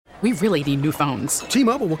we really need new phones.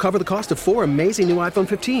 T-Mobile will cover the cost of 4 amazing new iPhone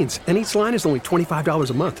 15s, and each line is only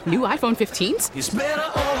 $25 a month. New iPhone 15s? It's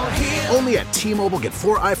better over here. Only at T-Mobile, get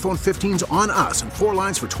 4 iPhone 15s on us and 4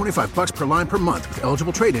 lines for $25 per line per month with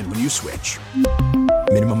eligible trade-in when you switch.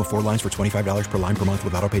 Minimum of 4 lines for $25 per line per month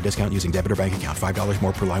with autopay discount using debit or bank account. $5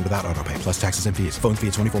 more per line without autopay, plus taxes and fees. Phone fee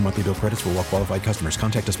at 24 monthly bill credits for well-qualified customers.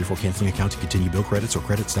 Contact us before canceling account to continue bill credits or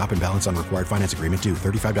credit stop and balance on required finance agreement due.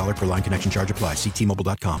 $35 per line connection charge applies. See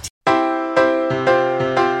T-Mobile.com.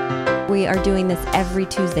 We are doing this every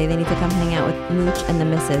Tuesday. They need to come hang out with Mooch and the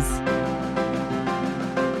missus.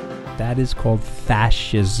 That is called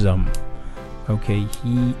fascism. Okay,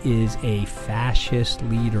 he is a fascist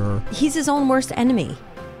leader. He's his own worst enemy.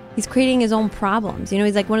 He's creating his own problems. You know,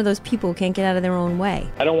 he's like one of those people who can't get out of their own way.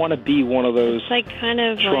 I don't want to be one of those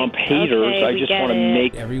Trump haters. Okay, I just want to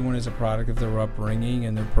make... Everyone is a product of their upbringing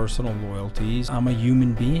and their personal loyalties. I'm a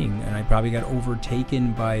human being, and I probably got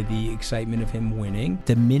overtaken by the excitement of him winning.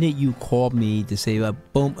 The minute you called me to say,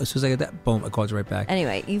 boom, as soon as I got that, boom, I called you right back.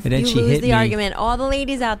 Anyway, you she lose hit the me. argument. All the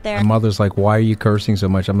ladies out there. My mother's like, why are you cursing so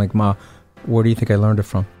much? I'm like, Ma, where do you think I learned it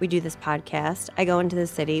from? We do this podcast. I go into the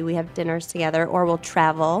city. We have dinners together, or we'll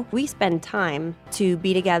travel. We spend time to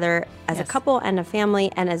be together as a couple and a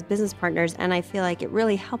family and as business partners, and I feel like it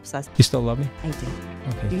really helps us. You still love me? I do.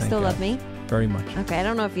 Okay, Do you still love me? Very much. Okay, I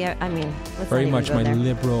don't know if you... I mean, let's Very not even much go my there.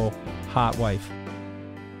 liberal, hot wife.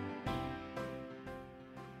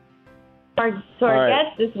 Our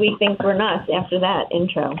guest this week thinks we're nuts after that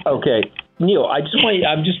intro. Okay, Neil, I'm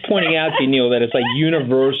just pointing out to you, Neil, that it's like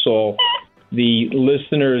universal. The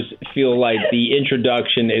listeners feel like the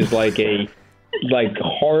introduction is like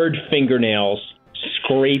hard fingernails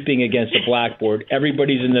scraping against a blackboard.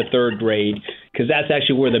 Everybody's in the third grade because that's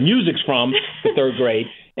actually where the music's from, the third grade,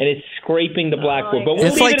 and it's scraping the blackboard. But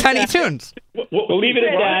it's like Tiny Toons. We'll leave it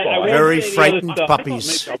at that. Very frightened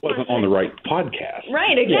puppies. I wasn't on the right podcast.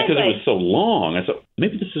 Right, exactly. Because it was so long. I thought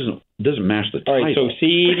maybe this doesn't match the title. All right, so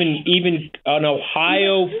see, even an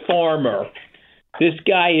Ohio farmer. This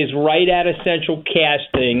guy is right out of Central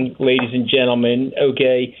Casting, ladies and gentlemen,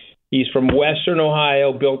 okay? He's from Western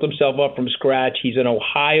Ohio, built himself up from scratch. He's an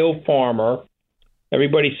Ohio farmer.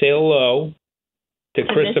 Everybody say hello to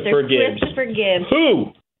Christopher Gibbs. Christopher Gibbs.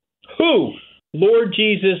 Who, Lord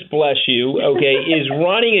Jesus bless you, okay, is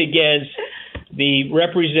running against the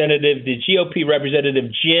GOP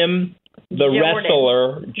representative, Jim,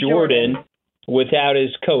 wrestler, Jordan, without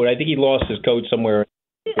his coat. I think he lost his coat somewhere.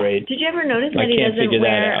 Great. Did you ever notice that he doesn't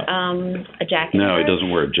wear a jacket? No, he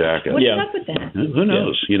doesn't wear a jacket. What's up with that? Who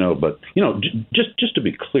knows? Yeah. But just to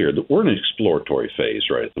be clear, that we're in an exploratory phase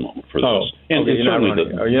right at the moment for this. And okay, you're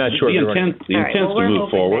not sure. The intent's to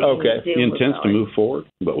move forward. Okay. The intent's to move forward,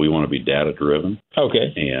 but we want to be data driven.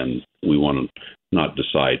 Okay. And we want to not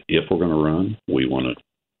decide if we're going to run. We want to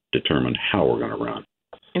determine how we're going to run.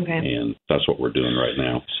 Okay. And that's what we're doing right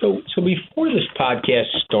now. So before this podcast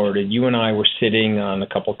started, you and I were sitting on a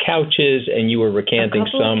couple couches, and you were recanting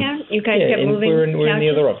some. You guys kept moving. We're in the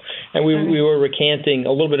other room, and we were recanting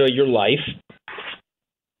a little bit of your life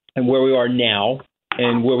and where we are now,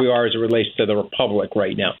 and where we are as it relates to the Republic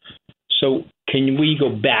right now. So can we go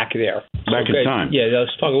back there? Back in time. Yeah,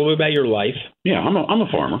 let's talk a little bit about your life. Yeah, I'm a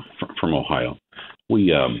farmer from Ohio.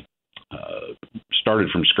 We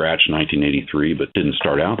started from scratch in 1983, but didn't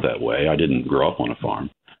start out that way. I didn't grow up on a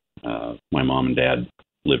farm. My mom and dad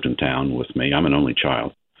lived in town with me. I'm an only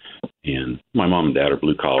child, and my mom and dad are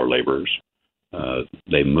blue-collar laborers.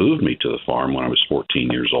 They moved me to the farm when I was 14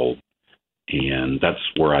 years old, and that's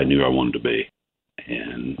where I knew I wanted to be.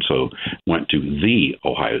 And so went to the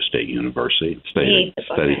Ohio State University, studied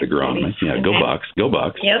agronomy. Yeah, go Bucks, go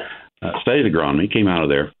Bucks. Yep. Studied agronomy, came out of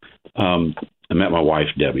there. I met my wife,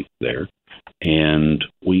 Debbie, there. And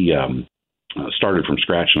we started from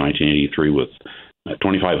scratch in 1983 with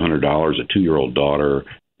 $2,500, a 2-year-old daughter,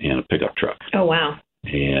 and a pickup truck. Oh, wow.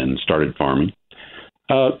 And started farming.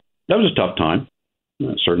 That was a tough time,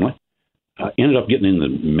 certainly. Ended up getting in the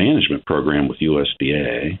management program with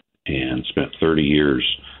USDA and spent 30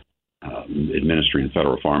 years administering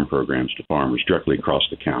federal farm programs to farmers directly across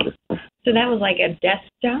the counter. So that was like a desk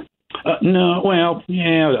job? No, well,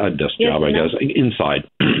 yeah, a desk job, I guess, inside.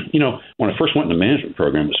 When I first went in the management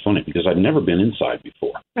program, it was funny because I'd never been inside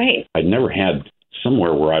before. Right. I'd never had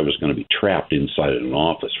somewhere where I was going to be trapped inside an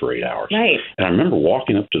office for 8 hours. Right. And I remember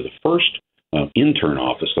walking up to the first intern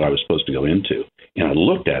office that I was supposed to go into, and I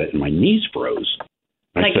looked at it, and my knees froze.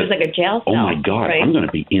 Like it was like a jail cell. Oh, my God, right? I'm going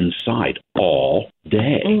to be inside all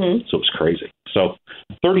day. Mm-hmm. So it was crazy. So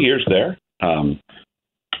 30 years there.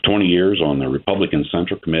 20 years on the Republican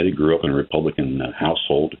Central Committee, grew up in a Republican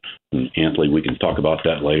household. And Anthony, we can talk about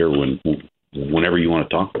that later whenever you want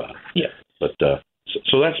to talk about it. But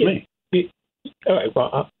so that's me. All right.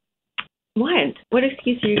 Well, What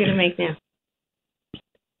excuse are you going to make now?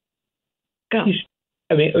 Go.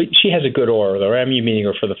 I mean, she has a good aura, though. I'm meeting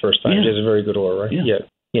her for the first time. Yeah. She has a very good aura, right? Yeah.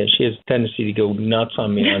 Yeah, she has a tendency to go nuts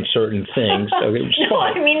on me on certain things. Okay, which is No,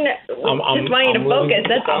 fine. I mean, just want you to focus.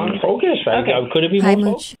 That's all. I'm focused. Okay. I couldn't be Hi,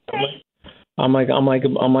 more Mooch. focused. I'm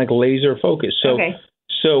like laser focused. So Okay.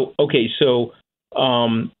 so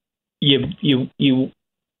you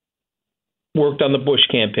worked on the Bush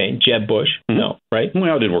campaign, Jeb Bush. Mm-hmm. No, right?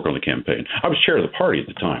 Well, I did work on the campaign. I was chair of the party at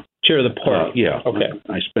the time. Chair of the party. Yeah. Okay.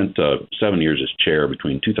 I spent 7 years as chair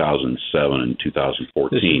between 2007 and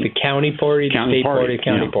 2014. This is the county party, the County state party,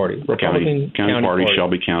 county yeah. party, Republican County party,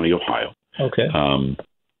 Shelby County, Ohio. Okay.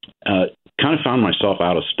 Kind of found myself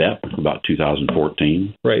out of step about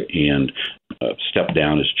 2014. Right. And stepped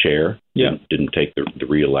down as chair. Yeah. Didn't take the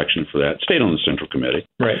re-election for that. Stayed on the Central Committee.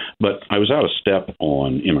 Right. But I was out of step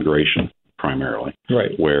on immigration primarily.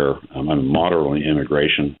 Right. Where I'm moderate on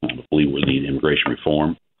immigration. I believe we need immigration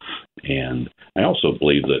reform. And I also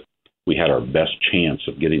believe that we had our best chance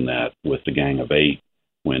of getting that with the Gang of Eight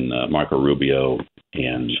when Marco Rubio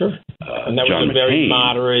and Sure. And that John was a very McCain.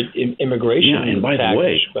 moderate immigration. Yeah, and by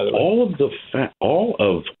package, the way, all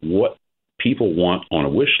of what people want on a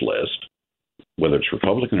wish list, whether it's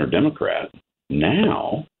Republican or Democrat,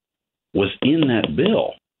 now was in that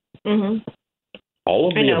bill. Mm-hmm.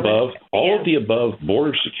 All of I the know, above, but- all yeah. of the above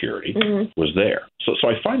border security Mhm. was there. So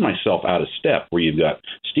I find myself out of step where you've got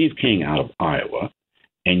Steve King out of Iowa,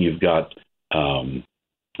 and you've got Ann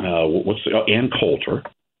Coulter,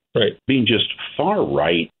 right, being just far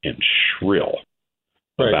right and shrill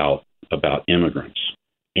right. about immigrants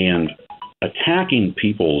and attacking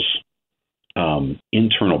people's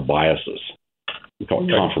internal biases. We call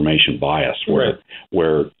it Right. confirmation bias, Right.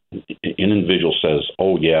 where an individual says,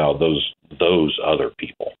 "Oh yeah, those other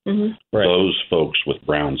people, Mm-hmm. Right. those folks with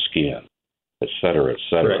brown skin, et cetera,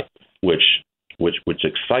 Right. which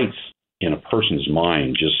excites in a person's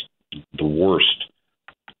mind just the worst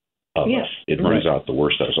of Yeah. us. It brings out the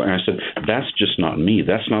worst of us." And I said, that's just not me.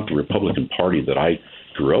 That's not the Republican Party that I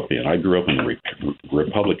grew up in. I grew up in the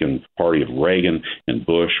Republican Party of Reagan and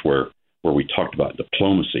Bush, where we talked about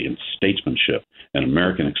diplomacy and statesmanship and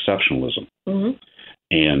American exceptionalism Mm-hmm.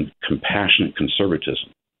 and compassionate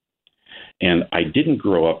conservatism. And I didn't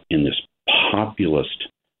grow up in this populist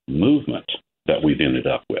movement that we've ended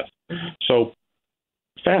up with. Mm-hmm. So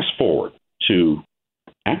fast forward to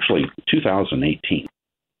actually 2018.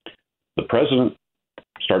 The president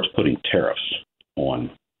starts putting tariffs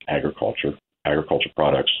on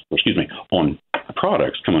on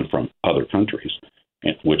products coming from other countries,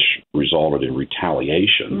 which resulted in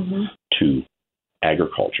retaliation Mm-hmm. to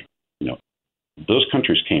agriculture. Those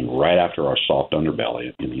countries came right after our soft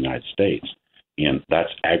underbelly in the United States, and that's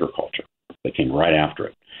agriculture. They came right after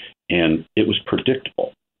it, and it was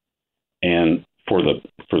predictable. And for the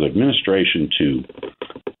administration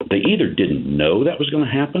they either didn't know that was going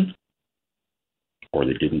to happen, or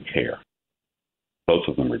they didn't care. Both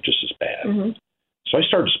of them are just as bad. Mm-hmm. So I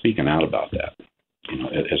started speaking out about that.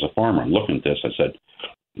 As a farmer, I'm looking at this. I said,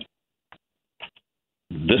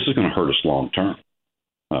 "This is going to hurt us long term.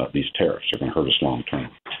 These tariffs are going to hurt us long term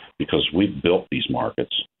because we've built these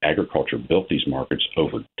markets. Agriculture built these markets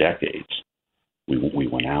over decades. We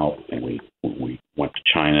went out and we went to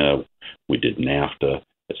China. We did NAFTA,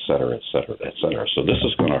 et cetera, et cetera, et cetera. So this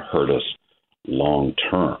is going to hurt us long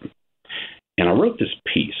term." And I wrote this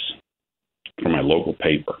piece for my local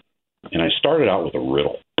paper, and I started out with a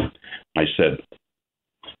riddle. I said,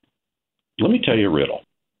 "Let me tell you a riddle.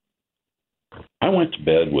 I went to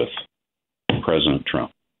bed with President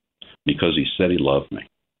Trump because he said he loved me.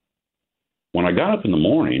 When I got up in the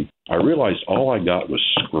morning, I realized all I got was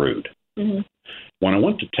screwed. Mm-hmm. When I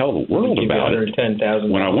went to tell the world about it,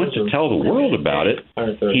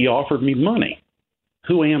 he offered me money.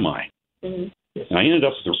 Who am I?" Mm-hmm. And I ended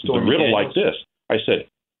up with the riddle like this. I said,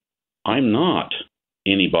 "I'm not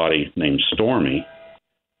anybody named Stormy.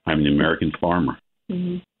 I'm the American farmer."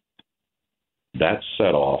 Mm-hmm. That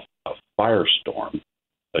set off a firestorm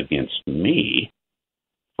against me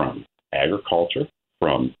from agriculture,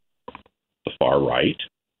 from the far right,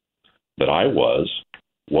 that I was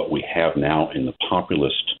what we have now in the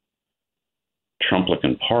populist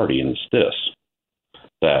Trumplican Party, and it's this,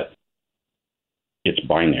 that it's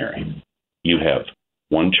binary. You have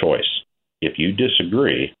one choice. If you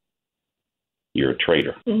disagree, you're a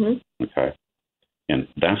traitor. Mm-hmm. Okay? And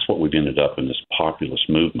that's what we've ended up in, this populist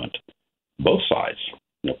movement. Both sides.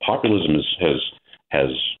 Populism has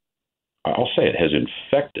I'll say it has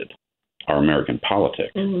infected our American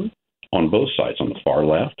politics Mm-hmm. on both sides, on the far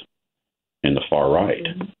left and the far right.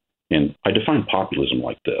 Mm-hmm. And I populism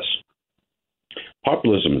like this.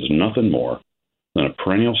 Populism is nothing more than a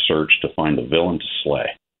perennial search to find the villain to slay,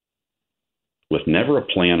 with never a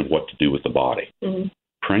plan of what to do with the body. Mm-hmm.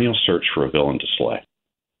 Perennial search for a villain to slay.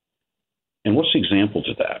 And what's the example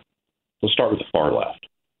to that? Let's start with the far left.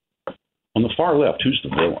 On the far left, who's the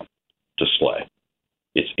villain to slay?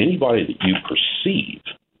 It's anybody that you perceive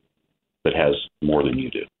that has more than you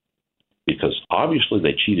do. Because obviously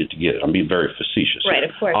they cheated to get it. I'm being very facetious. Right,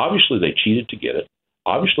 of course. Obviously they cheated to get it.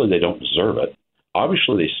 Obviously they don't deserve it.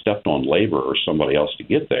 Obviously they stepped on labor or somebody else to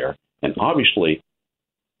get there. And obviously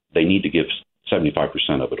they need to give 75%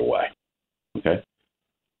 of it away. Okay?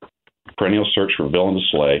 Perennial search for a villain to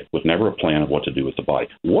slay with never a plan of what to do with the body.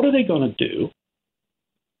 What are they going to do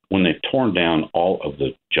when they've torn down all of the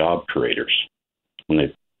job creators, when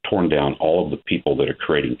they've torn down all of the people that are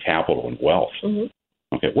creating capital and wealth? Mm-hmm.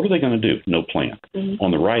 Okay, what are they going to do? No plan. Mm-hmm.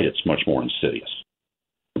 On the right, it's much more insidious.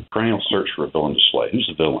 Perennial search for a villain to slay. Who's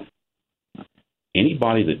the villain?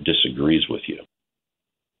 Anybody that disagrees with you.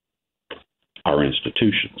 Our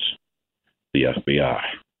institutions, the FBI,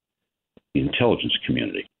 the intelligence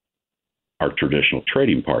community, our traditional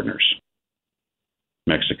trading partners,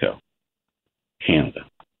 Mexico, Canada,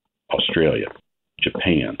 Australia,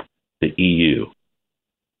 Japan, the EU,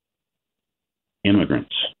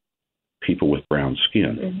 immigrants, people with brown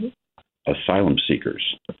skin, mm-hmm. asylum seekers,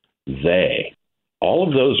 all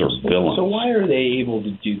of those are villains. So why are they able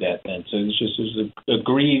to do that then? So it's just there's a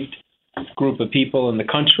aggrieved group of people in the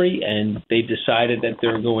country, and they decided that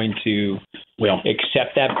they're going to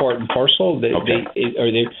accept that part and parcel. Is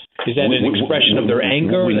that an expression of their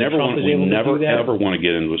anger? We never ever want to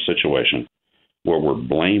get into a situation where we're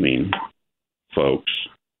blaming folks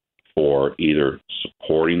for either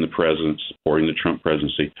supporting the president, supporting the Trump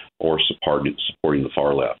presidency, or supporting the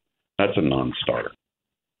far left. That's a non-starter.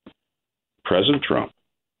 President Trump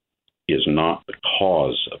is not the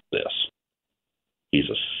cause of this. He's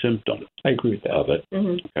a symptom I agree with that. of it.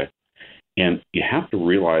 Mm-hmm. Okay. And you have to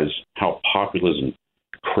realize how populism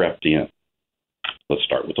crept in. Let's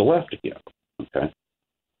start with the left again. Okay.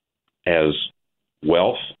 As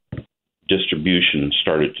wealth distribution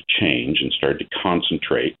started to change and started to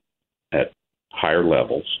concentrate at higher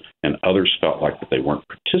levels, and others felt like that they weren't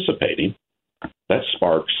participating, that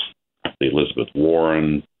sparks the Elizabeth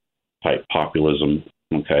Warren type populism.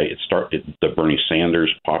 Okay, it started the Bernie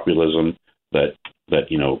Sanders populism that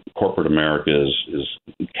corporate America is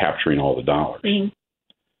capturing all the dollars. Mm-hmm.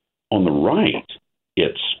 On the right,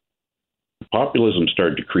 it's populism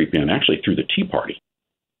started to creep in actually through the Tea Party.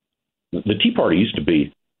 The Tea Party used to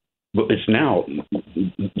be, but it's now,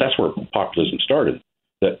 that's where populism started,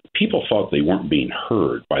 that people thought they weren't being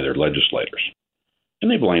heard by their legislators.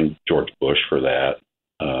 And they blamed George Bush for that,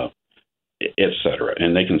 et cetera.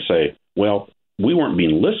 And they can say, well, we weren't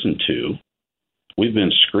being listened to. We've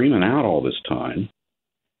been screaming out all this time.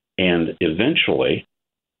 And eventually,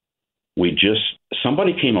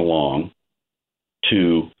 somebody came along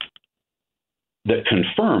that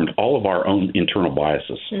confirmed all of our own internal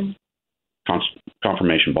biases,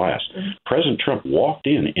 confirmation bias. Mm-hmm. President Trump walked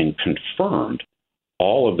in and confirmed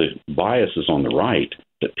all of the biases on the right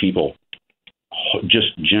that people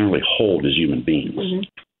just generally hold as human beings. Mm-hmm.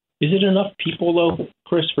 Is it enough people, though,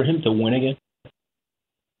 Chris, for him to win again?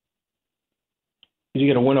 Is he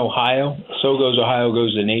going to win Ohio? So goes Ohio,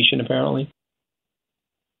 goes the nation, apparently.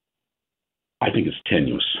 I think it's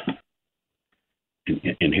tenuous.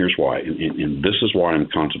 And here's why. And this is why I'm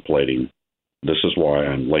contemplating, this is why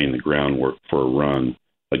I'm laying the groundwork for a run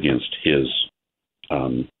against his,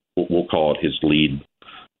 we'll call it his lead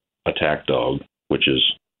attack dog, which is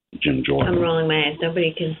Jim Jordan. I'm rolling my eyes.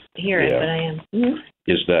 Nobody can hear it, but I am. Mm-hmm.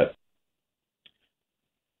 Is that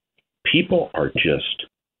people are just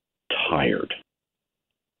tired,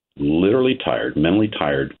 literally tired, mentally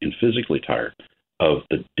tired, and physically tired of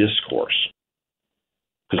the discourse.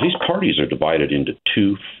 Because these parties are divided into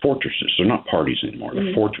two fortresses. They're not parties anymore.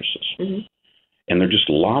 They're fortresses. Mm-hmm. And they're just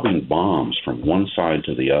lobbing bombs from one side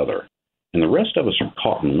to the other. And the rest of us are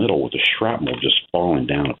caught in the middle with the shrapnel just falling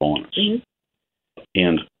down upon us. Mm-hmm.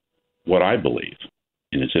 And what I believe,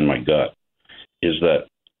 and it's in my gut, is that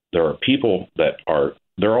there are people that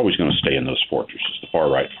they're always going to stay in those fortresses, the far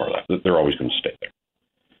right, far left. They're always going to stay there.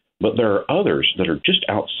 But there are others that are just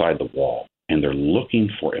outside the wall, and they're looking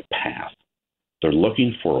for a path. They're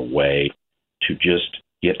looking for a way to just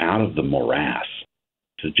get out of the morass,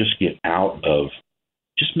 to just get out of,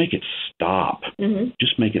 just make it stop. Mm-hmm.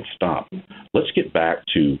 Just make it stop. Let's get back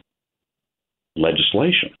to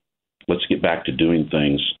legislation. Let's get back to doing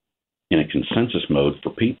things in a consensus mode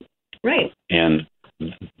for people. Right. And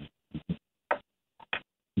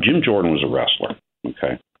Jim Jordan was a wrestler,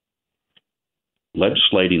 okay?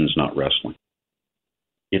 Legislating is not wrestling.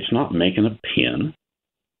 It's not making a pin,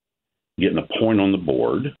 getting a point on the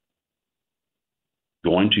board,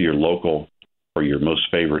 going to your local or your most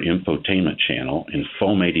favorite infotainment channel and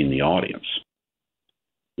fomenting the audience.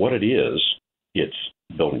 What it is, it's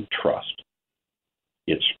building trust.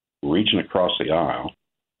 It's reaching across the aisle.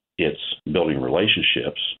 It's building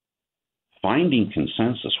relationships, finding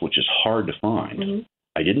consensus, which is hard to find. Mm-hmm.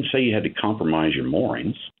 I didn't say you had to compromise your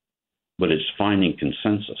moorings, but it's finding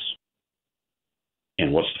consensus.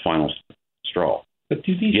 And what's the final straw? But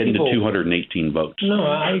do these getting people, to 218 votes. No,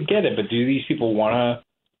 I get it, but do these people want to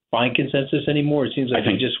find consensus anymore? It seems like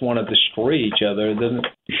they just want to destroy each other. It doesn't.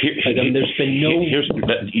 There's been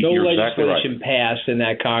no legislation passed in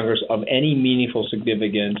that Congress of any meaningful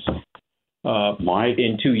significance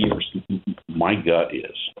in 2 years. My gut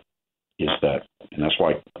is that, and that's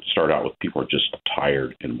why I start out with people are just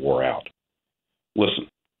tired and wore out. Listen,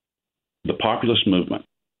 the populist movement,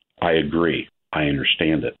 I agree. I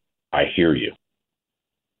understand it. I hear you.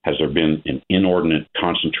 Has there been an inordinate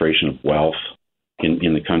concentration of wealth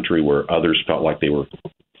in the country where others felt like they were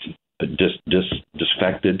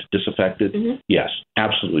disaffected? Mm-hmm. Yes,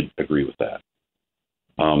 absolutely agree with that.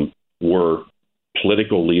 Were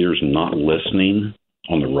political leaders not listening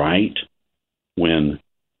on the right when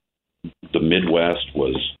the Midwest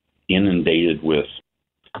was inundated with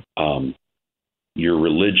your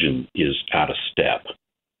religion is out of step,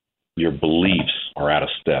 your beliefs are out of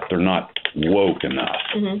step, they're not woke enough,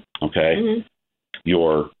 mm-hmm. okay? Mm-hmm.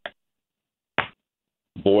 Your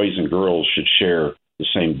boys and girls should share the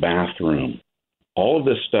same bathroom. All of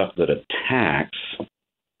this stuff that attacks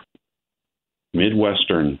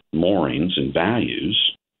Midwestern moorings and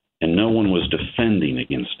values, and no one was defending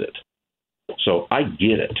against it. So I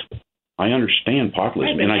get it. I understand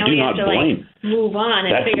populism, and I do not blame. Move on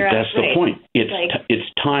and figure out. That's the point. It's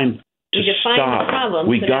time to stop.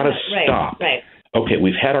 We got to stop. Right. Okay,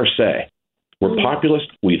 we've had our say. We're mm-hmm.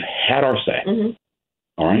 populist. We've had our say. Mm-hmm.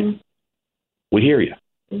 All right. Mm-hmm. We hear you.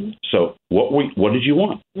 Mm-hmm. So what did you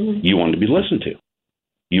want? Mm-hmm. You wanted to be listened to.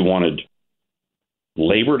 You wanted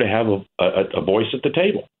labor to have a voice at the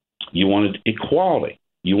table. You wanted equality.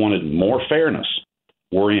 You wanted more fairness.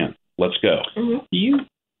 We're in. Let's go. Mm-hmm.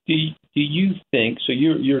 Do you think, so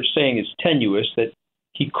you're saying it's tenuous, that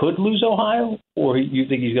he could lose Ohio, or you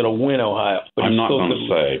think he's going to win Ohio? But I'm not going to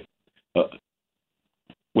say.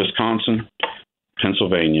 Wisconsin,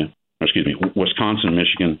 Wisconsin,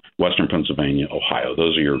 Michigan, Western Pennsylvania, Ohio.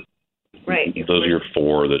 Those are your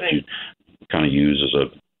four that you kind of use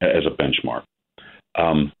as a benchmark.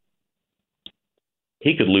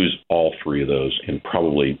 He could lose all three of those and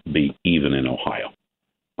probably be even in Ohio.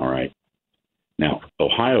 All right. Now,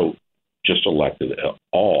 Ohio just elected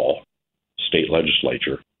all statewide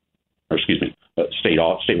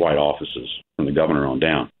offices from the governor on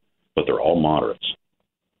down, but they're all moderates.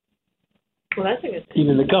 Well, that's a good thing.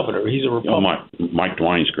 Even the governor, he's a Republican. Mike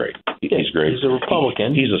DeWine's great. He's great. He's a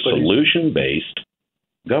Republican. He's a solution-based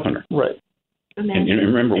governor. Right. And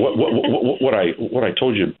remember what I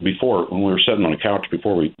told you before when we were sitting on a couch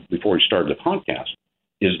before we started the podcast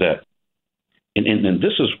is that, and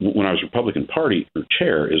this is when I was Republican Party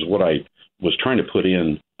chair, is what I was trying to put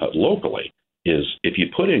in locally is if you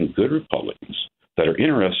put in good Republicans that are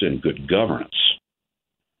interested in good governance,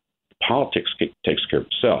 politics takes care of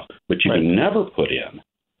itself. But you can never put in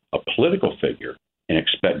a political figure and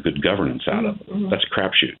expect good governance out of it. Mm-hmm. That's a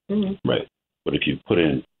crapshoot. Mm-hmm. Right. But if you put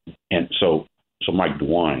in, and so Mike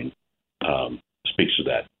DeWine speaks to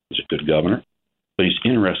that. He's a good governor, but he's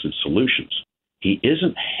interested in solutions. He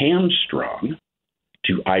isn't hamstrung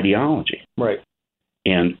to ideology. Right.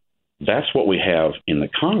 And that's what we have in the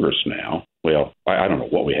Congress now. Well, I don't know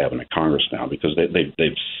what we have in the Congress now because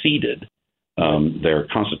they've ceded their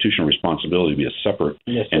constitutional responsibility to be a separate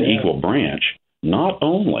and equal branch, not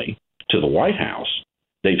only to the White House,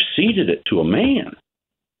 they've ceded it to a man,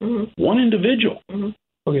 mm-hmm. one individual. Mm-hmm.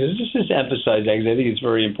 Okay, so just emphasize that because I think it's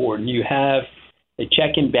very important. You have a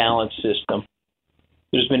check and balance system.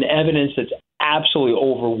 There's been evidence that's absolutely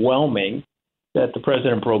overwhelming that the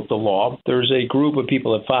president broke the law. There's a group of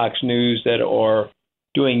people at Fox News that are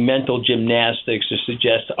doing mental gymnastics to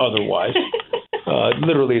suggest otherwise.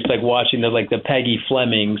 Literally, it's like watching the Peggy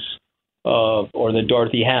Flemings or the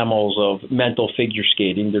Dorothy Hamels of mental figure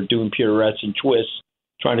skating. They're doing pirouettes and twists,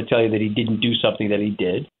 trying to tell you that he didn't do something that he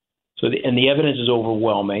did. So, and the evidence is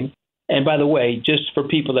overwhelming. And by the way, just for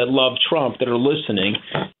people that love Trump that are listening,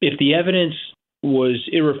 if the evidence was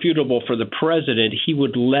irrefutable for the president, he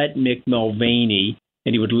would let Mick Mulvaney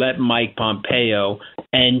and he would let Mike Pompeo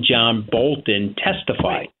and John Bolton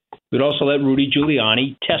testify. He would also let Rudy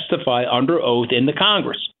Giuliani testify under oath in the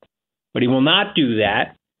Congress. But he will not do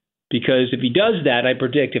that because if he does that, I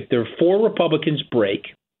predict if there are 4 Republicans break,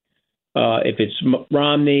 if it's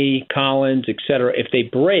Romney, Collins, et cetera, if they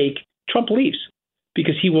break, Trump leaves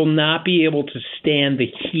because he will not be able to stand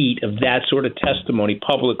the heat of that sort of testimony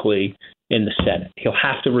publicly in the Senate. He'll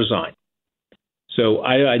have to resign. So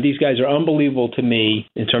these guys are unbelievable to me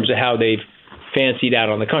in terms of how they've fancied out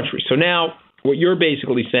on the country. So now what you're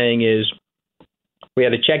basically saying is we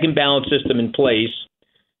have a check and balance system in place,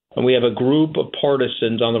 and we have a group of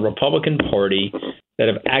partisans on the Republican Party that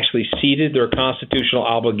have actually ceded their constitutional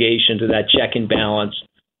obligation to that check and balance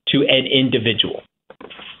to an individual.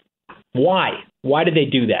 Why? Why did they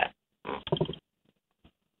do that?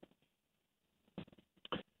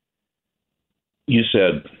 You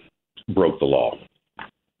said broke the law.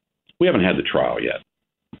 We haven't had the trial yet.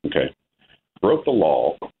 Okay. Broke the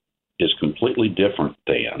law is completely different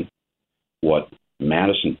than what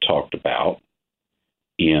Madison talked about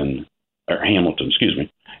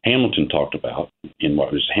Hamilton talked about in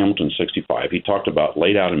what was Hamilton 65. He talked about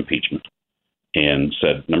laid out impeachment and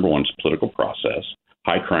said, number one, it's a political process,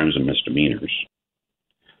 high crimes and misdemeanors.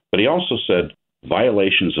 But he also said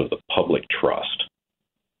violations of the public trust.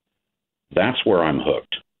 That's where I'm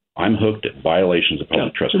hooked. I'm hooked at violations of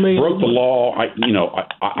public trust. Broke the law.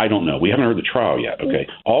 I don't know. We haven't heard the trial yet. Okay.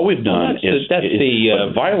 All we've done is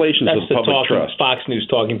violations of public trust. Fox News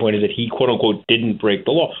talking point is that he quote unquote didn't break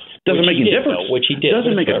the law. Doesn't make any difference. Which he did.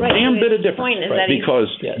 Doesn't make a damn bit of difference.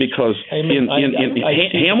 Because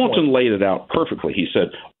Hamilton laid it out perfectly. He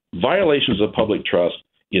said violations of public trust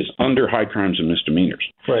is under high crimes and misdemeanors.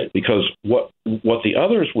 Right. Because what the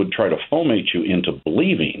others would try to foment you into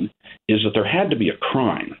believing is that there had to be a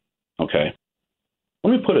crime. Okay.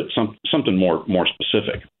 Let me put it something more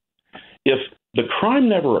specific. If the crime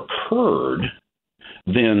never occurred,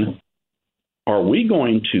 then are we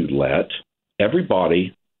going to let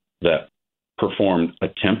everybody that performed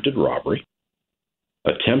attempted robbery,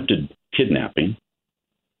 attempted kidnapping,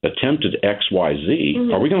 attempted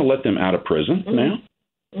XYZ, are we going to let them out of prison now?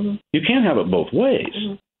 Mm-hmm. You can't have it both ways.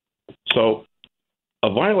 Mm-hmm. So a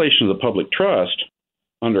violation of the public trust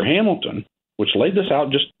under Hamilton, which laid this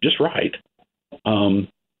out just right,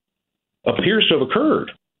 appears to have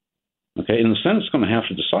occurred. Okay, and the Senate's going to have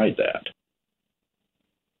to decide that.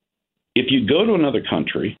 If you go to another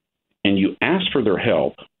country and you ask for their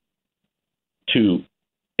help to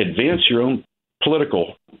advance your own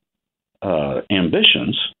political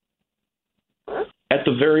ambitions, at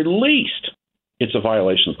the very least, it's a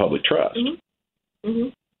violation of public trust. Mm-hmm. Mm-hmm.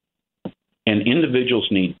 And individuals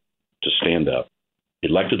need to stand up.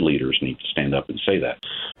 Elected leaders need to stand up and say that.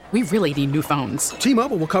 We really need new phones.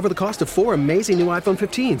 T-Mobile will cover the cost of 4 amazing new iPhone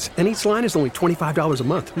 15s, and each line is only $25 a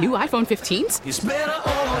month. New iPhone 15s? It's better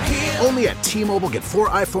over here. Only at T-Mobile, get 4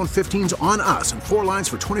 iPhone 15s on us and 4 lines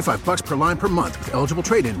for $25 per line per month with eligible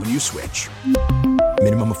trade-in when you switch.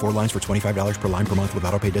 Minimum of 4 lines for $25 per line per month with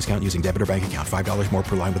autopay discount using debit or bank account. $5 more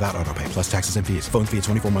per line without autopay, plus taxes and fees. Phone fee at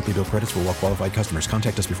 24 monthly bill credits for well-qualified customers.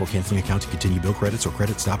 Contact us before canceling account to continue bill credits or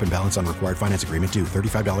credit stop and balance on required finance agreement due.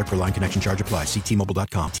 $35 per line connection charge applies. See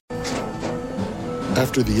T-Mobile.com.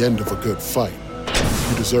 After the end of a good fight,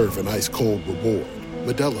 you deserve an ice-cold reward.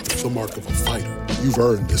 Modelo is the mark of a fighter. You've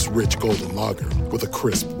earned this rich golden lager with a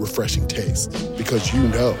crisp, refreshing taste. Because you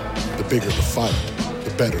know, the bigger the fight, the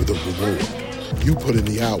better the reward. You put in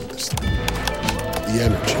the hours, the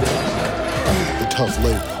energy, the tough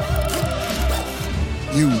labor.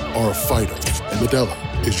 You are a fighter, and Modelo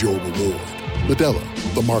is your reward. Modelo,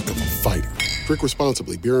 the mark of a fighter. Drink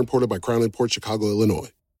responsibly. Beer imported by Crown Imports, Chicago, Illinois.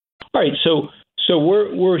 All right, so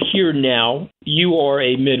we're here now. You are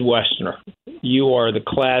a Midwesterner. You are the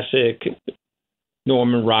classic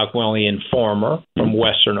Norman Rockwellian farmer from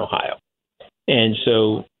Western Ohio. And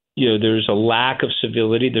so, there's a lack of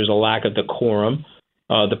civility. There's a lack of decorum.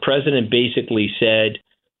 The president basically said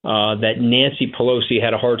that Nancy Pelosi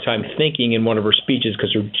had a hard time thinking in one of her speeches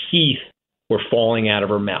because her teeth were falling out of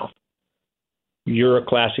her mouth. You're a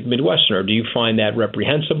classic Midwesterner. Do you find that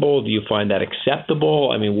reprehensible? Do you find that acceptable?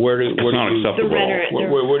 I mean, where do you live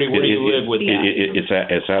with that?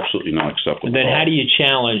 It's absolutely not acceptable. And then how do you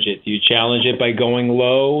challenge it? Do you challenge it by going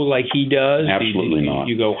low like he does? Absolutely not.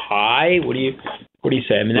 You go high? What do you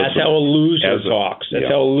say? I mean, that's how a loser talks. That's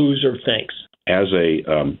how a loser thinks. As a,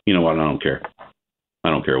 you know what? I don't care. I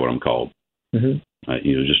don't care what I'm called. Mm-hmm.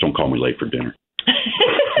 Just don't call me late for dinner.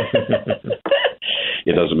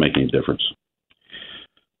 It doesn't make any difference.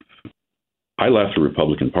 I left the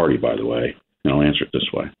Republican Party, by the way, and I'll answer it this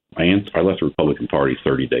way. I left the Republican Party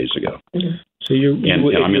 30 days ago. Mm-hmm. So you're going to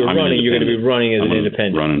be running as an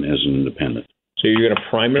independent. Running as an independent. So you're going to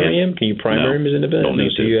primary him? Can you primary him as an independent? Don't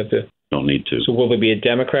need to. You have to. Don't need to. So will there be a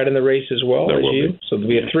Democrat in the race as well There as will you? be. So there'll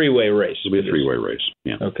be a three-way race. It'll be a three-way race.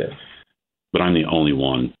 Yeah. Okay. But I'm the only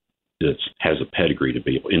one that has a pedigree to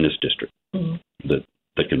be able in this district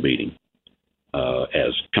that can beat him,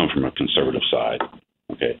 as come from a conservative side.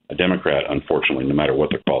 Okay, a Democrat, unfortunately, no matter what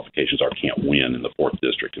their qualifications are, can't win in the 4th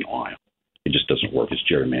district in Ohio. It just doesn't work. It's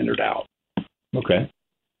gerrymandered out. Okay.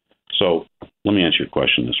 So let me answer your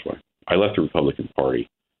question this way. I left the Republican Party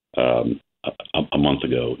a month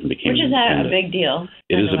ago and became Which is a independent. big deal.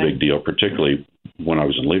 It is a big deal, particularly when I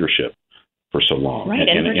was in leadership for so long. Right,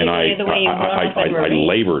 and particularly the way you grew up and were I raised.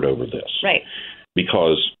 labored over this. Right.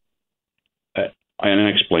 Because I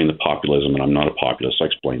explained the populism, and I'm not a populist. I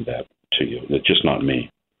explained that to you. It's just not me.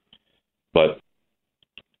 But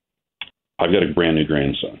I've got a brand new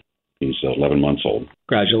grandson. He's 11 months old.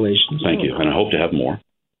 Congratulations. Thank you, and I hope to have more.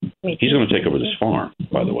 He's going to take over this farm,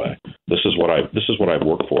 by the way. This is what I've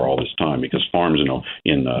worked for all this time, because farms,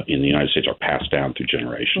 in the United States are passed down through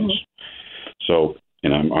generations. So,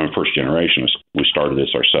 and I'm first generation. We started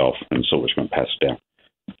this ourselves, and so we're just going to pass it down.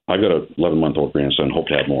 I've got an 11-month-old grandson. Hope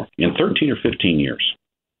to have more in 13 or 15 years.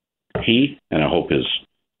 He, and I hope his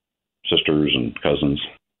sisters and cousins,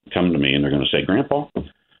 come to me and they're going to say, "Grandpa,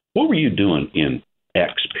 what were you doing in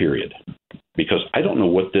X period?" Because I don't know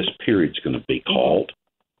what this period's going to be called,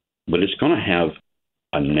 but it's going to have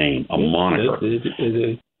a name, a moniker.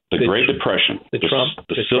 The Great Depression, the Civil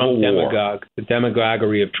Trump War, demagogue, the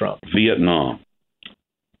demagoguery of Trump, Vietnam,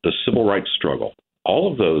 the Civil Rights Struggle.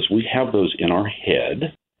 All of those, we have those in our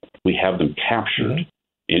head. We have them captured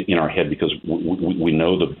in our head because we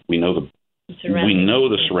know the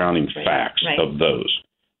surrounding facts of those.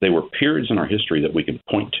 They were periods in our history that we can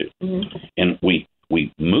point to, and we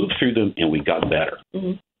moved through them and we got better.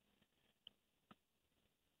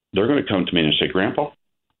 They're going to come to me and say, "Grandpa,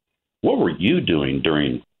 what were you doing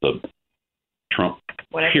during the Trump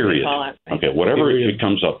period?" Okay, whatever it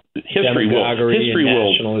comes up, history will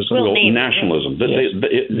nationalism.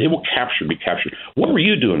 It will be captured. What were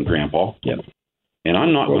you doing, Grandpa? Yep. And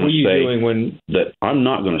I'm not going to say I'm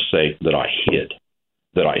not going to say that I hid,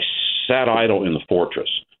 that I sat idle in the fortress,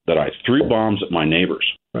 that I threw bombs at my neighbors.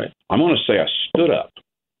 Right. I'm going to say I stood up.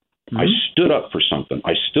 I stood up for something.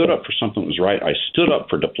 I stood up for something that was right. I stood up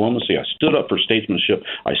for diplomacy. I stood up for statesmanship.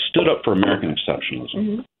 I stood up for American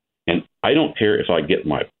exceptionalism. And I don't care if I get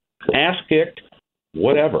my ass kicked,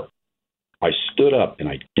 whatever. I stood up and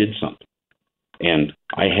I did something. And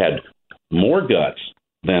I had more guts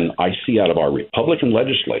than I see out of our Republican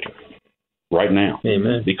legislature right now.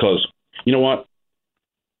 Amen. Because, you know what?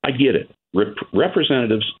 I get it.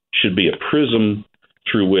 Representatives should be a prism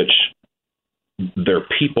through which their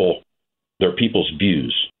people's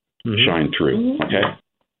views shine through. Okay?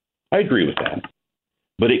 I agree with that.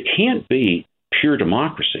 But it can't be pure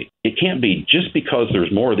democracy. It can't be just because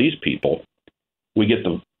there's more of these people, we get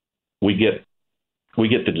the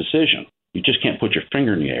decision. You just can't put your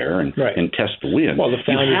finger in the air and test the wind. Well, the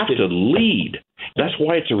founders you have to lead. That's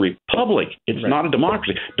why it's a republic. It's not a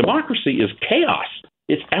democracy. Democracy is chaos.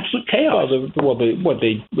 It's absolute chaos. What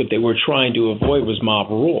they were trying to avoid was mob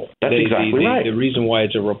rule. That's exactly right. The reason why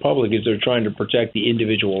it's a republic is they're trying to protect the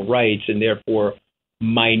individual rights, and therefore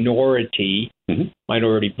minority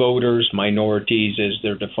voters, minorities as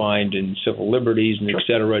they're defined in civil liberties and et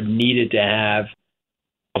cetera, needed to have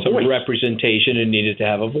some representation and needed to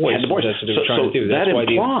have a voice. That's what they were trying to do. That's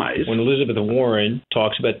why when Elizabeth Warren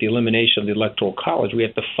talks about the elimination of the Electoral College, we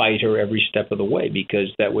have to fight her every step of the way,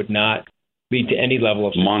 because that would not lead to any level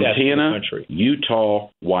of success in the country. Utah,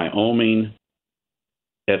 Wyoming,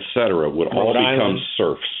 etc., would all become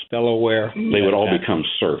serfs. Delaware. They would all become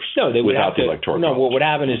serfs. No, they would without the Electoral College. What would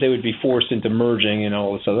happen is they would be forced into merging and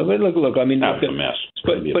all this other. But look. I mean, that's a mess.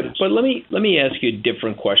 But let me ask you a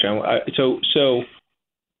different question. So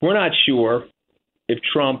we're not sure if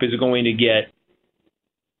Trump is going to get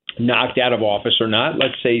knocked out of office or not.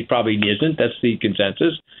 Let's say he probably isn't. That's the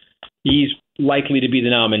consensus. He's likely to be the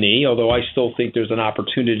nominee, although I still think there's an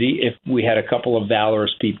opportunity if we had a couple of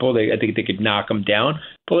valorous people. I think they could knock him down.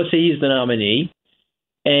 But let's say he's the nominee.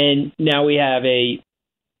 And now we have a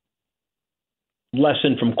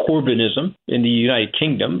lesson from Corbynism in the United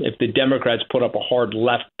Kingdom. If the Democrats put up a hard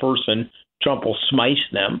left person, Trump will smice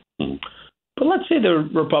them. But let's say the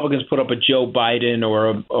Republicans put up a Joe Biden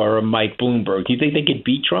or a Mike Bloomberg. Do you think they could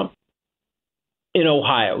beat Trump in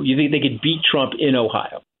Ohio? You think they could beat Trump in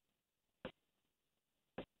Ohio?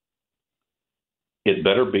 It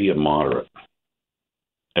better be a moderate,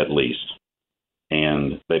 at least.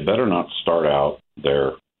 And they better not start out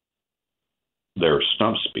their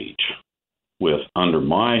stump speech with, under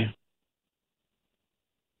my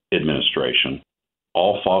administration,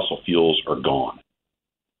 all fossil fuels are gone.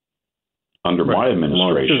 under my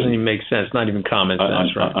administration. It doesn't even make sense. Not even common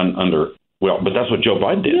sense, right? But that's what Joe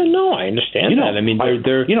Biden did. Yeah, no, I understand that. I mean, the other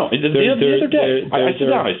day, I sit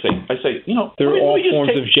down. I say, they're all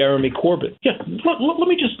forms of Jeremy Corbyn. Yeah, let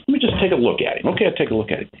me just take a look at him. Okay, I take a look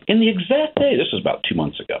at him. And the exact day, this was about 2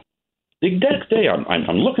 months ago. The exact day,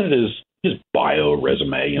 I'm looking at his bio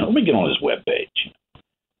resume. Let me get on his webpage.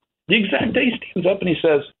 The exact day he stands up and he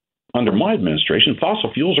says, "Under my administration,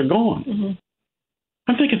 fossil fuels are gone." Mm-hmm.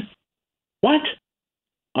 I'm thinking, what?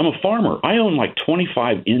 I'm a farmer. I own like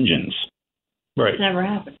 25 engines. Right. It's never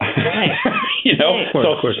happened. Right.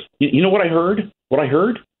 Of course. You know what I heard? I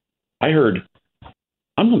heard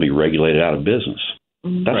I'm going to be regulated out of business.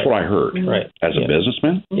 Mm-hmm. That's what I heard. Mm-hmm. Right. As a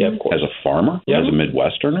businessman, of course. As a farmer, as a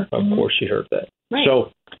Midwesterner. Of course you heard that. Right.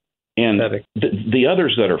 So, and the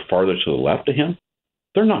others that are farther to the left of him,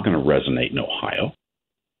 they're not going to resonate in Ohio.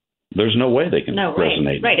 There's no way they can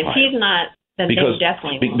resonate in Ohio. Right. If he's not, then they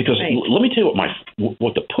definitely won't. Because let me tell you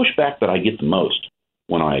what the pushback that I get the most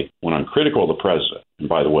when I'm critical of the president. And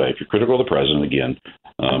by the way, if you're critical of the president, again,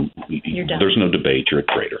 there's no debate. You're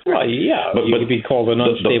a traitor. Well, yeah, but you could be called an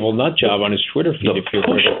unstable nut job on his Twitter feed if you're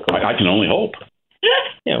critical. I can only hope.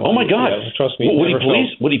 Yeah, oh my God! Trust me.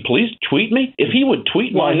 Would he please tweet me? If he would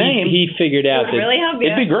tweet my name, he figured out that really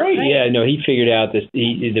it'd be great. Right? Yeah, no, he figured out that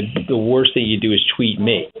the worst thing you do is tweet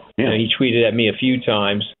me. Yeah. He tweeted at me a few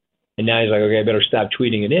times, and now he's like, okay, I better stop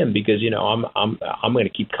tweeting at him because I'm going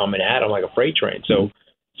to keep coming at him like a freight train. So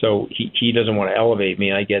he doesn't want to elevate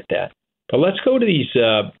me. I get that. But let's go to these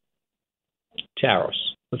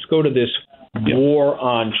tariffs. Let's go to this war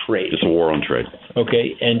on trade. It's a war on trade.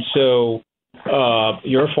 Okay, and so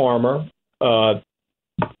you're a farmer.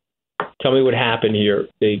 Tell me what happened here.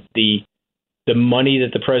 The money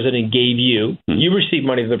that the president gave you, you received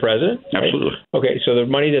money from the president? Right? Absolutely. Okay, so the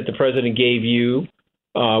money that the president gave you,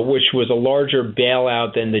 which was a larger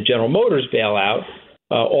bailout than the General Motors bailout,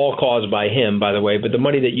 all caused by him, by the way, but the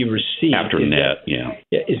money that you received after net,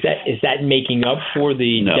 is that making up for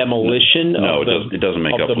the demolition of it doesn't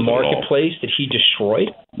make up the for marketplace that he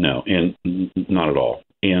destroyed? No, and not at all.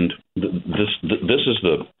 And this is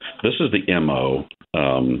the MO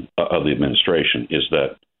of the administration, is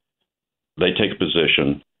that they take a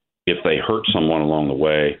position. If they hurt someone along the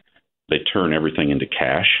way, they turn everything into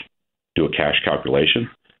cash, do a cash calculation,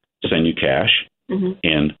 send you cash,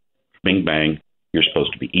 and bing bang, you're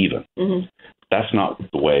supposed to be even. Mm-hmm. That's not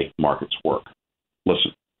the way markets work.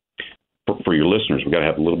 Listen, for your listeners, we've got to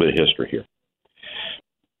have a little bit of history here.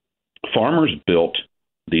 Farmers built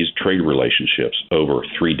these trade relationships over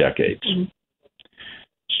 3 decades,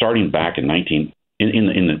 starting back in the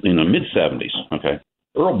mid 70s. Okay,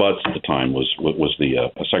 Earl Butz at the time was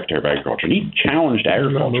the Secretary of Agriculture, and he challenged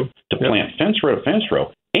agriculture to plant fence row to fence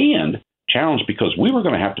row, and challenged because we were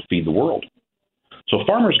going to have to feed the world. So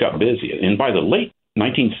farmers got busy, and by the late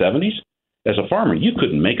 1970s, as a farmer, you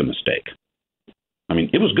couldn't make a mistake. I mean,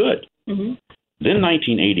 it was good. Mm-hmm. Then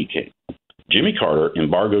 1980 came. Jimmy Carter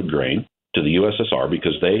embargoed grain to the USSR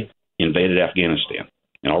because they invaded Afghanistan.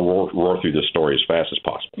 And I'll roar through this story as fast as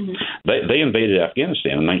possible. Mm-hmm. They invaded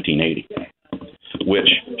Afghanistan in 1980, which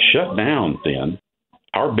shut down then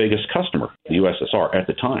our biggest customer, the USSR, at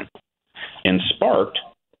the time, and sparked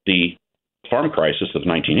the farm crisis of the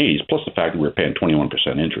 1980s, plus the fact that we were paying 21%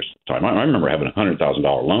 interest at the time. I remember having a $100,000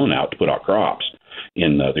 loan out to put out crops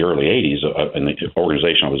in the early 80s in the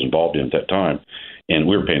organization I was involved in at that time, and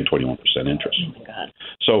we were paying 21% interest. Oh, my God.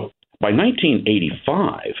 So by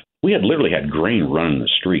 1985, we had literally had grain running the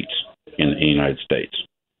streets in the United States.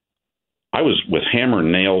 I was with hammer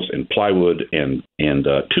and nails and plywood and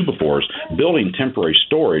two-by-fours building temporary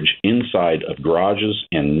storage inside of garages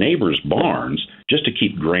and neighbors' barns just to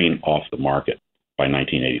keep grain off the market by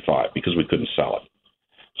 1985 because we couldn't sell it.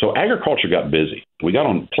 So agriculture got busy. We got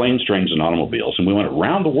on planes, trains, and automobiles, and we went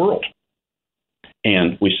around the world.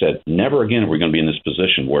 And we said, never again are we going to be in this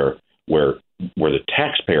position where the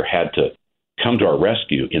taxpayer had to come to our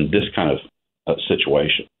rescue in this kind of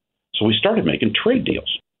situation. So we started making trade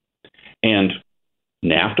deals. And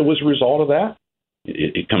NAFTA was a result of that.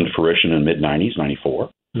 It came to fruition in the mid-90s,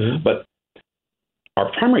 94. Mm-hmm. But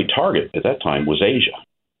our primary target at that time was Asia,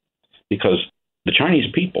 because the Chinese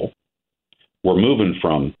people were moving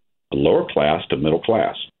from a lower class to middle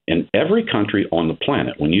class. In every country on the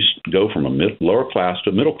planet, when you go from a lower class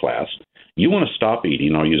to middle class, you want to stop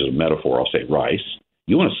eating, I'll use a metaphor, I'll say rice.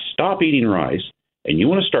 You want to stop eating rice, and you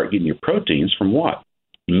want to start getting your proteins from what?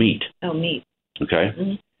 Meat. Oh, meat. Okay?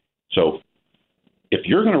 Mm-hmm. So if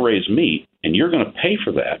you're going to raise meat and you're going to pay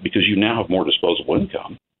for that because you now have more disposable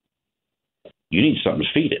income, you need something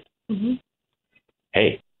to feed it. Mm-hmm.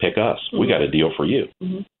 Hey, pick us. Mm-hmm. We got a deal for you.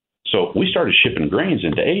 Mm-hmm. So we started shipping grains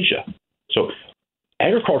into Asia So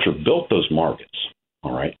agriculture built those markets,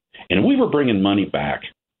 all right? And we were bringing money back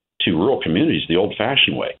to rural communities the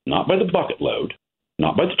old-fashioned way, not by the bucket load,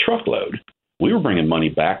 not by the truckload. We were bringing money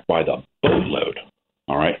back by the boatload,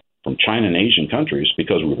 all right, from China and Asian countries,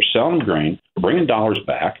 because we were selling them grain, bringing dollars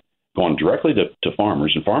back, going directly to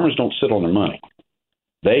farmers, and farmers don't sit on their money.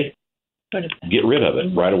 They get rid of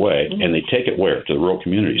it right away, and they take it where? To the rural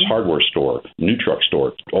communities, hardware store, new truck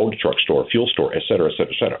store, old truck store, fuel store, et cetera, et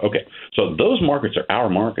cetera, et cetera. Okay, so those markets are our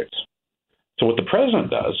markets. So what the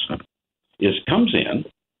president does is comes in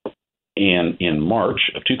and in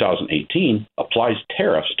March of 2018 applies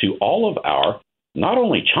tariffs to all of our, not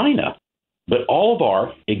only China, but all of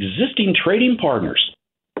our existing trading partners,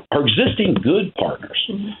 our existing good partners,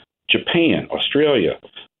 Japan, Australia,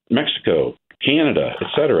 Mexico, Canada, et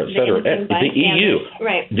cetera, the EU,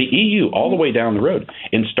 right. The EU all the way down the road,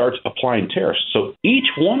 and starts applying tariffs. So each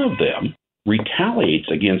one of them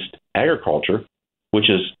retaliates against agriculture, which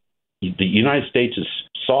is the United States'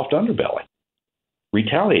 soft underbelly,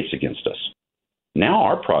 retaliates against us. Now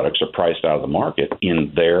our products are priced out of the market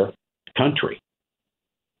in their country.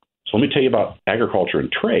 So let me tell you about agriculture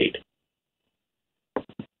and trade.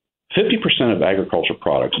 50% of agriculture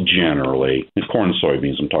products generally, in corn and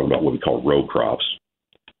soybeans, I'm talking about what we call row crops.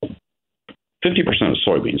 50% of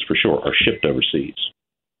soybeans, for sure, are shipped overseas.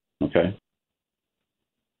 Okay?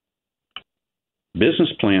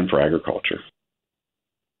 Business plan for agriculture,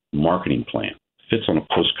 marketing plan, fits on a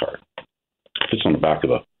postcard, fits on the back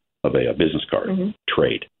of a business card.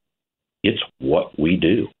 Trade. It's what we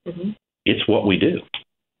do. It's what we do.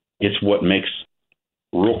 It's what makes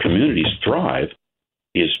rural communities thrive,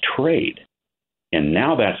 is trade. And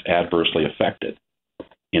now that's adversely affected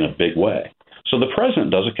in a big way. So the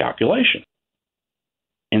president does a calculation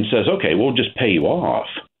and says, okay, we'll just pay you off.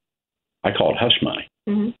 I call it hush money.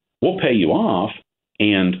 We'll pay you off,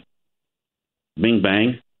 and bing,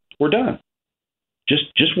 bang, we're done.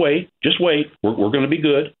 Just wait. We're going to be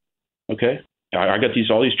good. Okay? I got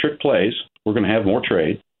all these trick plays. We're going to have more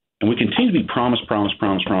trade. And we continue to be promised,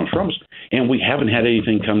 and we haven't had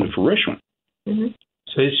anything come to fruition.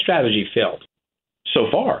 So his strategy failed so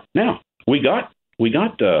far. Now we got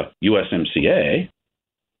USMCA,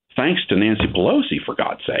 thanks to Nancy Pelosi, for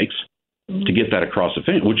God's sakes, to get that across the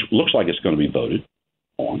finish, which looks like it's going to be voted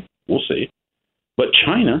on. We'll see. But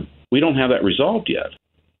China, we don't have that resolved yet.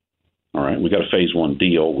 All right, we got a phase one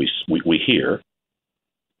deal. We hear,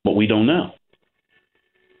 but we don't know.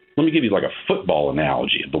 Let me give you like a football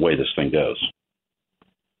analogy of the way this thing goes.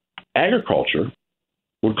 Agriculture,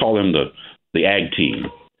 we'll call them the ag team.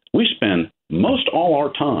 We spend most all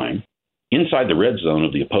our time inside the red zone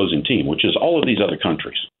of the opposing team, which is all of these other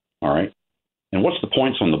countries. All right. And what's the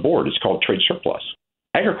points on the board? It's called trade surplus.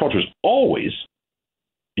 Agriculture's always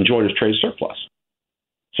enjoyed its trade surplus.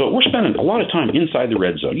 So we're spending a lot of time inside the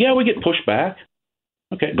red zone. Yeah, we get pushed back.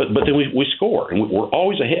 Okay, but then we score, and we're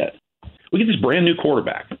always ahead. We get this brand new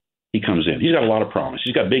quarterback. He comes in. He's got a lot of promise.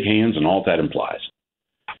 He's got big hands and all that implies.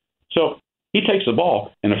 So he takes the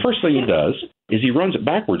ball, and the first thing he does is he runs it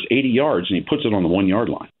backwards 80 yards, and he puts it on the 1 yard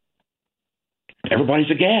line. Everybody's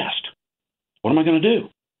aghast. What am I going to do?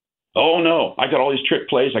 Oh, no, I got all these trick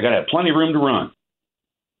plays. I got to have plenty of room to run.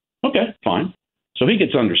 Okay, fine. So he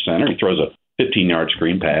gets under center. He throws a 15-yard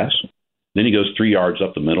screen pass. Then he goes 3 yards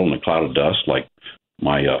up the middle in a cloud of dust, like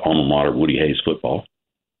my alma mater, Woody Hayes football.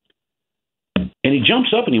 And he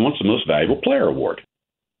jumps up and he wants the most valuable player award.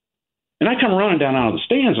 And I come running down out of the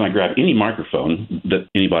stands and I grab any microphone that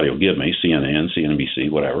anybody will give me, CNN,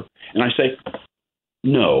 CNBC, whatever. And I say,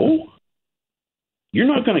 no, you're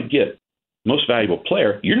not going to get most valuable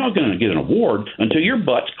player. You're not going to get an award until your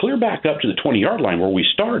butt's clear back up to the 20-yard line where we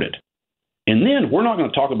started. And then we're not going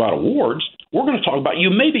to talk about awards. We're going to talk about you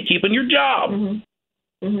maybe keeping your job.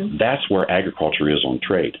 That's where agriculture is on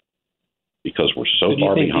trade, because we're so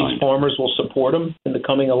far behind. Do you think these farmers will support him in the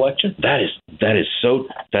coming election? That is so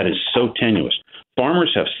tenuous.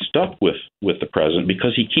 Farmers have stuck with the president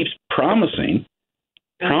because he keeps promising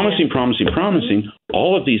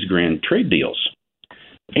all of these grand trade deals.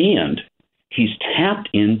 And he's tapped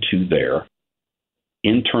into their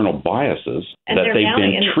internal biases and that they've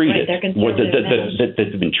been treated, that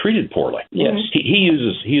they've been treated poorly. Yes, he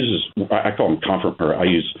uses. I call them I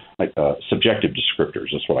use subjective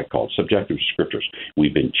descriptors. That's what I call it. Subjective descriptors.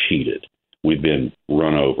 We've been cheated. We've been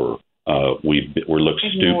run over. We're looked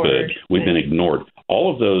stupid. We've been ignored.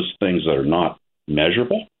 All of those things that are not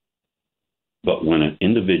measurable, but when an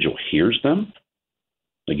individual hears them,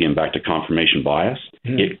 again back to confirmation bias,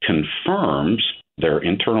 it confirms their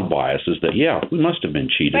internal biases that, we must have been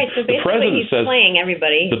cheated. Right, so the president says, playing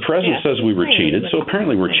everybody. The president says we were cheated, so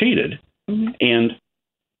apparently we're cheated. And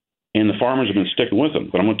And the farmers have been sticking with him.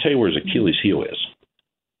 But I'm going to tell you where his Achilles heel is.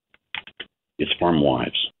 It's farm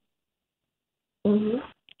wives. Mm-hmm.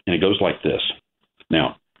 And it goes like this.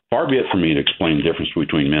 Now, far be it from me to explain the difference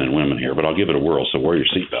between men and women here, but I'll give it a whirl, so wear your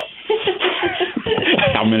seatbelt.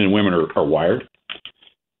 How men and women are wired.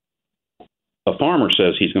 A farmer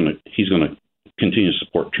says he's going to continue to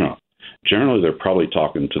support Trump. Generally, they're probably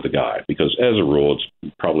talking to the guy because, as a rule, it's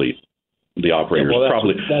probably the operators.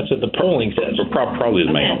 That's what the polling says. Probably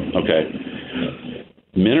the male. Okay.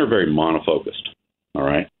 Men are very monofocused. All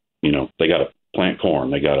right. You know, they got to plant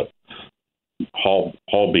corn. They got to haul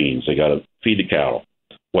beans. They got to feed the cattle.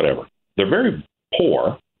 Whatever. They're very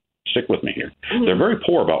poor. Stick with me here. Mm-hmm. They're very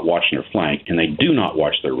poor about watching their flank, and they do not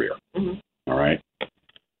watch their rear. Mm-hmm. All right.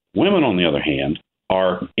 Women, on the other hand,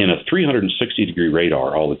 are in a 360-degree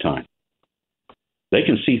radar all the time. They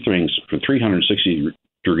can see things from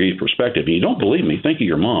 360-degree perspective. And you don't believe me? Think of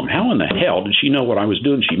your mom. How in the hell did she know what I was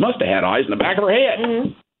doing? She must have had eyes in the back of her head.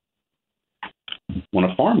 Mm-hmm. When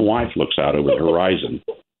a farm wife looks out over the horizon,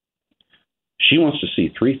 she wants to see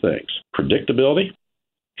three things: predictability,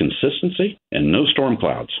 consistency, and no storm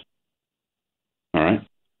clouds. All right?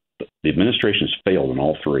 The administration's failed in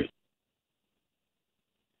all three.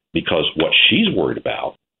 Because what she's worried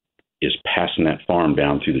about is passing that farm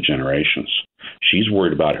down through the generations. She's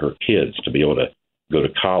worried about her kids to be able to go to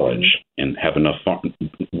college and have enough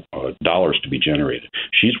dollars to be generated.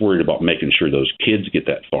 She's worried about making sure those kids get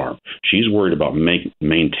that farm. She's worried about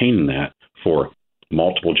maintaining that for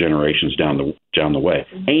multiple generations down the way.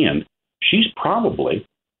 And she's probably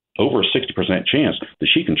over a 60% chance that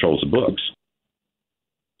she controls the books.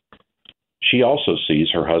 She also sees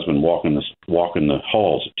her husband walking the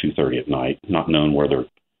halls at 2:30 at night, not knowing where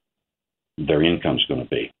their income's going to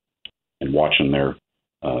be, and watching their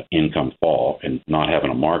income fall and not having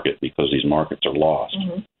a market because these markets are lost.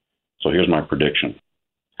 Mm-hmm. So here's my prediction.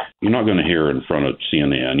 You're not going to hear her in front of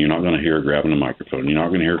CNN. You're not going to hear her grabbing the microphone. You're not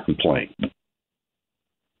going to hear her complain.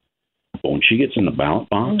 But when she gets in the ballot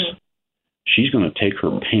box, she's going to take her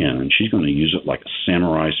pen and she's going to use it like a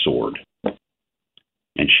samurai sword.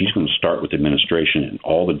 And she's going to start with the administration and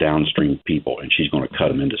all the downstream people, and she's going to cut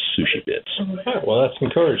them into sushi bits. Okay, well, that's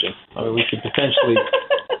encouraging. I mean, we could potentially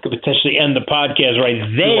end the podcast right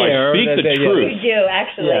there. Do I speak the truth? You do,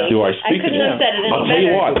 actually. Yeah. Do I speak I couldn't have said it any I'll tell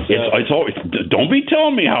you what. Don't be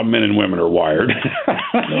telling me how men and women are wired.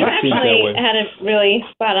 You actually had it really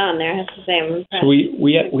spot on there, I have to say. I'm impressed. So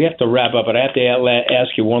we have to wrap up, but I have to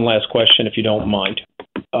ask you one last question, if you don't mind.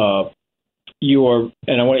 And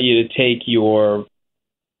I want you to take your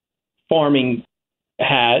farming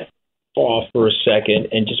hat off for a second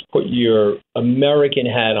and just put your American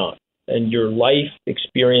hat on and your life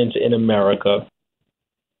experience in America,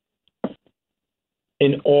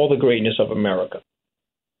 in all the greatness of America.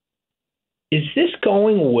 Is this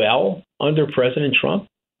going well under President Trump,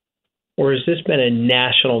 or has this been a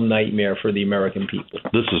national nightmare for the American people?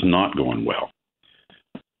 This is not going well.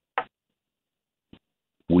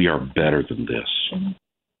 We are better than this. Mm-hmm.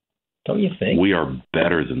 Don't you think? We are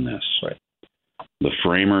better than this. Right. The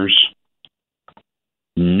framers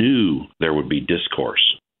knew there would be discourse.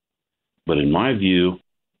 But in my view,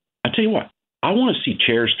 I tell you what, I want to see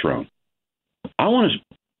chairs thrown. I want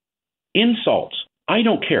insults. I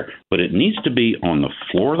don't care. But it needs to be on the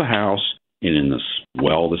floor of the House and in the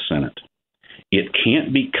the Senate. It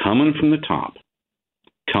can't be coming from the top,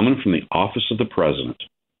 coming from the office of the president,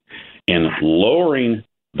 and lowering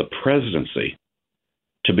the presidency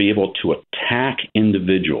to be able to attack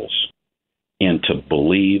individuals and to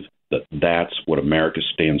believe that that's what America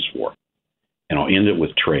stands for. And I'll end it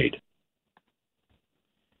with trade.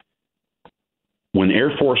 When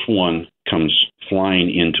Air Force One comes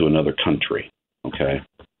flying into another country, okay,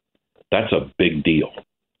 that's a big deal.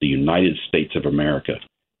 The United States of America.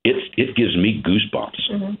 It gives me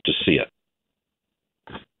goosebumps to see it.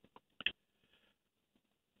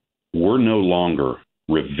 We're no longer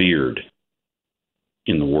revered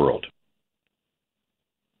in the world.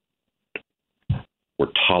 We're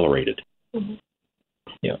tolerated. Mm-hmm.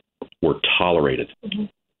 Yeah. We're tolerated.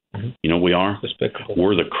 Mm-hmm. You know what we are? Despicable.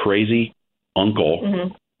 We're the crazy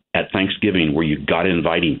uncle at Thanksgiving where you got to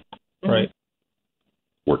invite him. Right.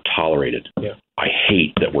 We're tolerated. Yeah. I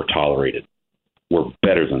hate that we're tolerated. We're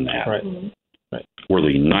better than that. Right. Right. We're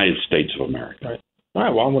the United States of America. Right. All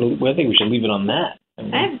right. Well, I think we should leave it on that.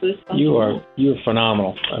 I have goosebumps. You're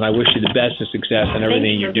phenomenal, and I wish you the best of success in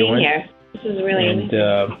everything you're doing. Here. This is really amazing.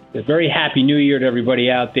 A very happy New Year to everybody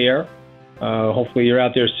out there. Hopefully you're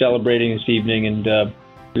out there celebrating this evening, and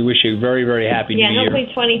we wish you a very, very happy New Year. Yeah, hopefully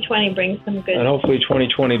 2020 brings some good. And hopefully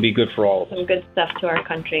 2020 be good for all of us. Some good stuff to our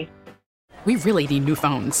country. We really need new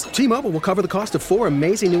phones. T-Mobile will cover the cost of 4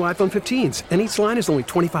 amazing new iPhone 15s, and each line is only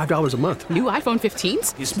 $25 a month. New iPhone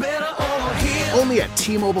 15s? It's better over here. Only at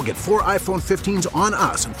T-Mobile, get 4 iPhone 15s on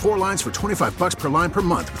us and 4 lines for $25 per line per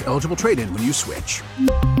month with eligible trade-in when you switch.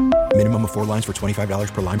 Minimum of 4 lines for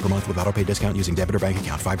 $25 per line per month with autopay discount using debit or bank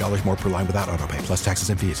account. $5 more per line without autopay, plus taxes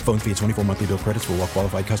and fees. Phone fee at 24 monthly bill credits for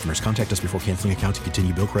well-qualified customers. Contact us before canceling account to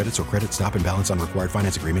continue bill credits or credit stop and balance on required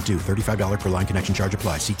finance agreement due. $35 per line connection charge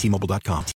applies. See T-Mobile.com.